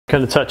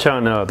Kind of touch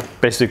on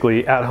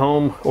basically at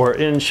home or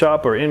in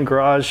shop or in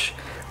garage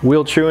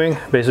wheel chewing.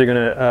 Basically going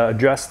to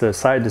adjust the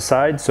side to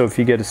side. So if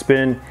you get a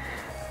spin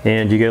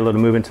and you get a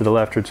little movement to the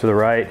left or to the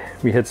right,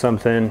 you hit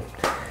something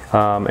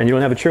and you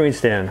don't have a chewing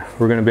stand,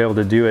 we're going to be able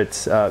to do it,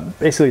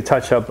 basically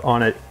touch up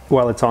on it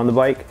while it's on the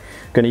bike.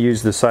 Going to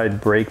use the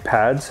side brake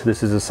pads.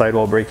 This is a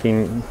sidewall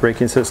braking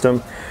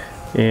system,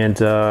 and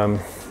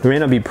it may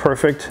not be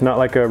perfect, not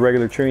like a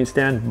regular chewing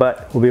stand,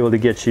 but we'll be able to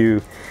get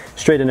you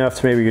straight enough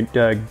to maybe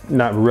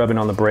not rubbing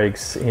on the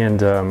brakes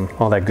and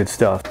all that good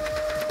stuff.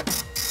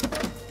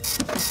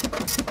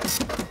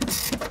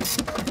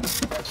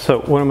 So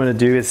what I'm going to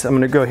do is I'm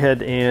going to go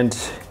ahead and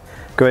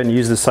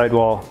use the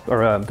sidewall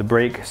or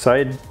the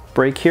side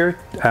brake here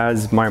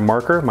as my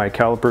marker, my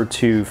caliper,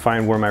 to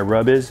find where my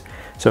rub is.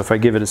 So if I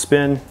give it a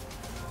spin,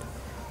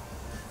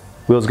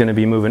 wheel's going to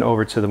be moving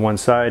over to the one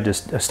side.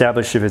 Just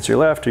establish if it's your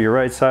left or your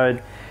right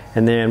side,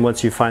 and then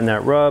once you find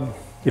that rub,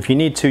 if you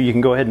need to, you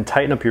can go ahead and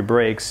tighten up your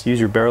brakes. Use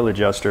your barrel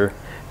adjuster,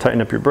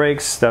 tighten up your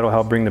brakes. That'll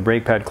help bring the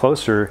brake pad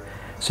closer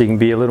so you can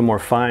be a little more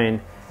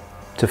fine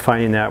to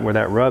finding that where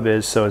that rub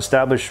is. So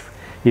establish,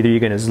 either you're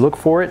going to look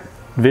for it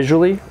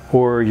visually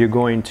or you're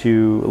going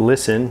to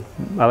listen.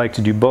 I like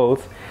to do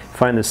both.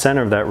 Find the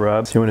center of that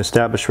rub. So you want to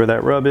establish where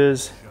that rub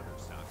is.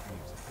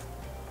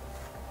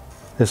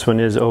 This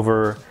one is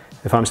over,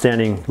 if I'm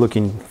standing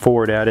looking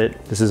forward at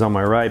it, this is on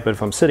my right, but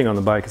if I'm sitting on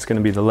the bike, it's going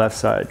to be the left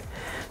side.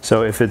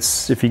 So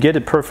if you get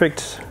it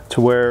perfect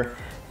to where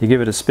you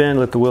give it a spin,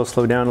 let the wheel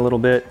slow down a little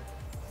bit,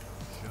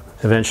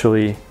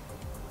 eventually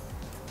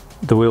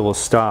the wheel will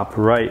stop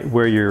right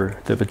where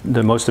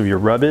the most of your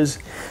rub is.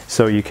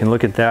 So you can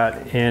look at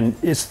that, and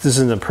this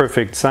isn't a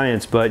perfect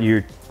science, but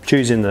you're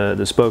choosing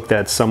the spoke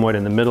that's somewhat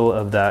in the middle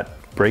of that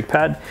brake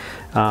pad,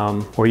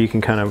 or you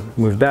can kind of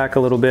move back a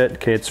little bit.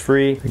 Okay, it's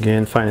free.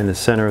 Again, finding the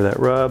center of that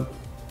rub.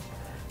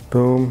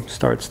 Boom,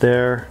 starts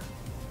there.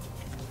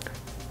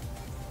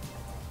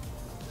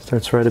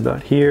 Starts right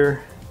about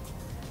here,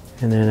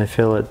 and then I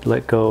feel it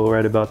let go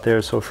right about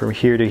there. So from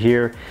here to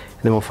here,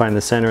 and then we'll find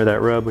the center of that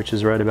rub, which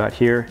is right about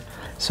here.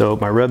 So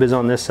my rub is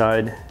on this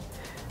side.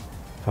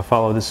 If I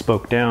follow this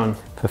spoke down,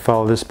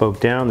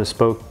 the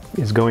spoke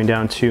is going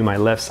down to my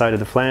left side of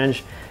the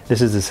flange.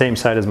 This is the same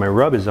side as my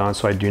rub is on,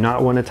 so I do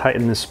not want to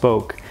tighten this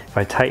spoke. If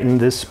I tighten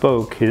this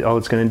spoke, all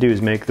it's going to do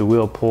is make the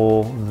wheel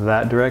pull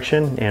that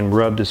direction and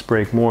rub this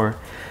brake more.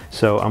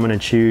 So I'm going to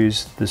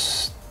choose the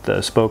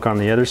spoke on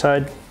the other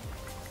side,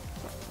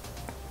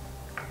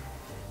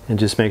 and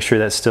just make sure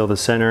that's still the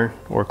center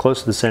or close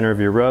to the center of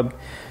your rub.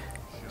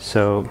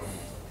 So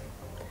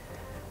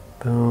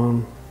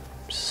boom.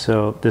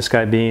 So this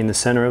guy being the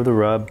center of the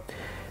rub,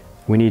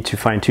 we need to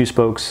find two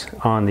spokes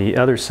on the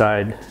other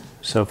side.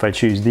 So if I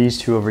choose these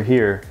two over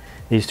here,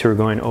 these two are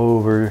going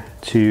over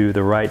to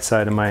the right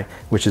side of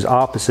which is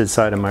opposite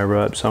side of my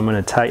rub. So I'm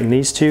going to tighten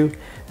these two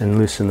and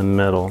loosen the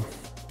middle.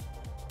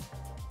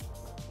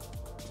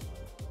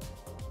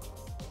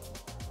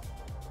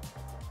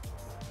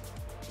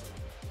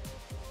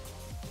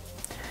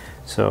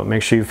 So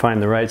make sure you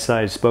find the right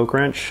side spoke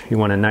wrench. You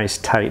want a nice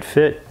tight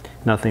fit,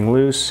 nothing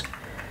loose.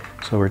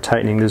 So we're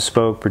tightening this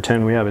spoke.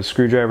 Pretend we have a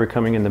screwdriver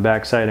coming in the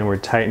back side and we're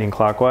tightening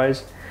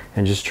clockwise,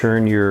 and just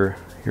turn your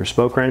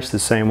spoke wrench the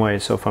same way.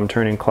 So if I'm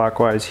turning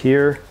clockwise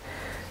here,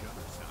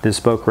 this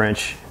spoke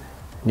wrench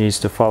needs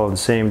to follow the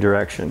same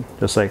direction,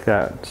 just like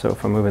that. So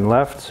if I'm moving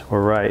left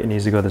or right, it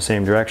needs to go the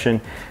same direction.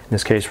 In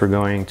this case, we're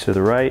going to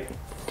the right,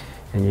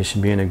 and you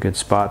should be in a good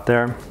spot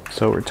there.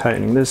 So we're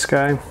tightening this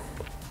guy.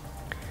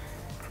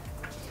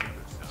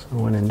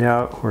 When in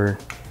doubt, we're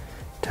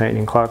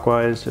tightening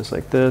clockwise, just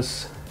like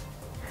this.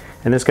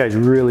 And this guy's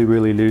really,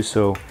 really loose,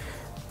 so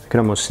I could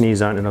almost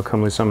sneeze on it and it'll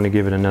come loose. So I'm going to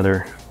give it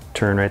another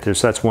turn right there.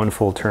 So that's one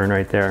full turn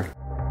right there.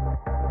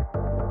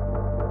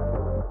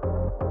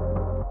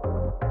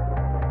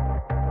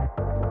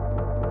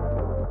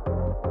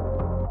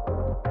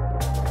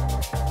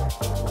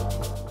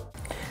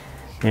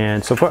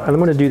 And so far, I'm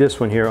going to do this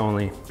one here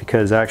only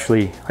because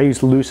actually I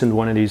loosened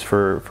one of these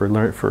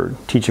for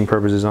teaching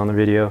purposes on the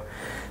video.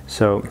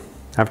 So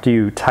after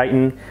you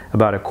tighten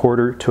about a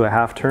quarter to a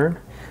half turn,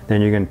 then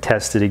you're going to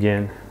test it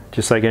again.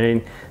 Just like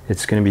anything,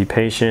 it's going to be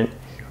patient,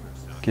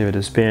 give it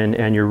a spin,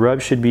 and your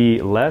rub should be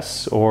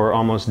less or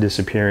almost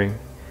disappearing.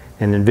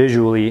 And then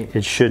visually,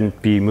 it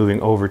shouldn't be moving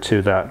over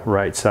to that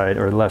right side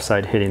or left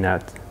side hitting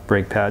that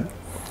brake pad.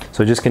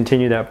 So just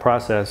continue that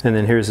process. And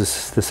then here's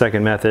the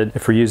second method.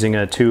 If we're using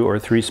a 2 or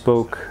 3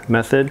 spoke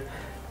method,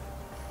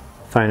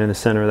 finding the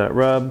center of that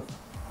rub.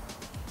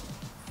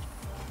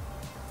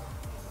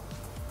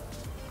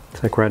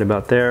 It's like right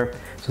about there.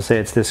 So say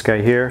it's this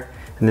guy here,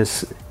 and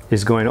this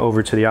is going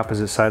over to the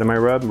opposite side of my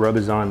rub. Rub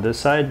is on this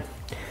side.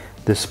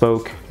 This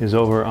spoke is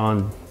over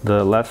on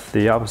the left,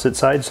 the opposite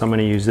side. So I'm going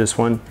to use this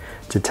one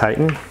to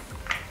tighten.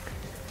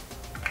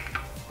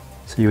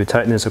 So you would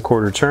tighten this a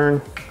quarter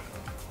turn,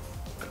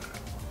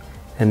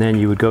 and then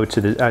you would go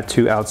to the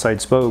 2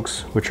 outside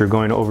spokes, which are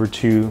going over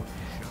to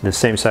the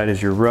same side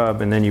as your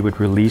rub, and then you would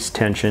release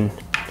tension.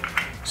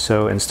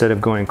 So instead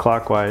of going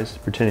clockwise,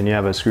 pretending you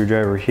have a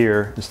screwdriver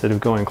here, instead of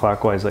going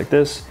clockwise like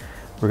this,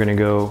 we're going to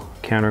go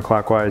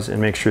counterclockwise and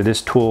make sure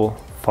this tool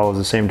follows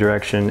the same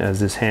direction as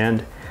this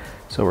hand.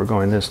 So we're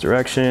going this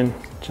direction,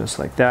 just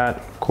like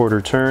that,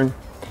 quarter turn,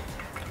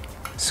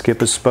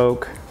 skip a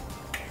spoke,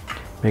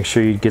 make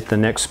sure you get the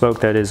next spoke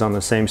that is on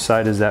the same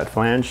side as that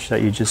flange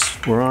that you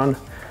just were on.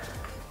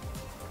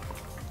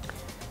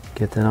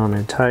 Get that on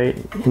there tight,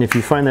 and if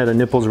you find that a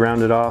nipple's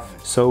rounded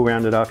off, so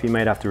rounded off, you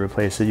might have to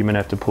replace it. You might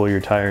have to pull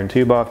your tire and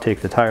tube off, take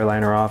the tire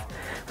liner off,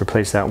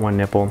 replace that one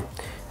nipple.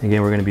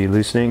 Again, we're going to be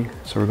loosening,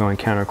 so we're going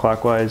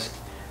counterclockwise,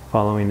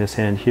 following this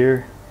hand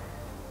here,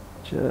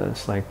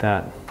 just like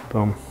that,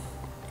 boom.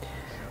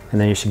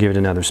 And then you should give it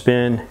another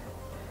spin,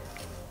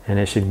 and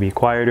it should be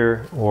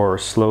quieter or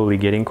slowly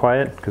getting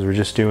quiet, because we're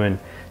just doing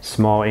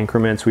small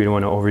increments. We don't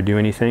want to overdo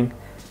anything.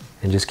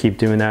 And just keep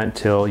doing that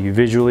until you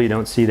visually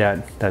don't see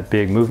that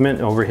big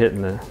movement over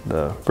hitting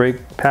the brake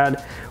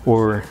pad,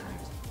 or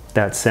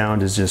that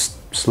sound is just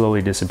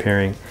slowly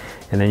disappearing.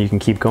 And then you can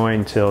keep going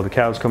until the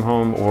cows come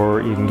home,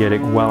 or you can get it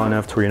well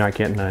enough to where you're not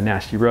getting a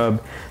nasty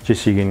rub,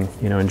 just so you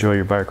can, enjoy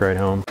your bike ride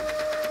home.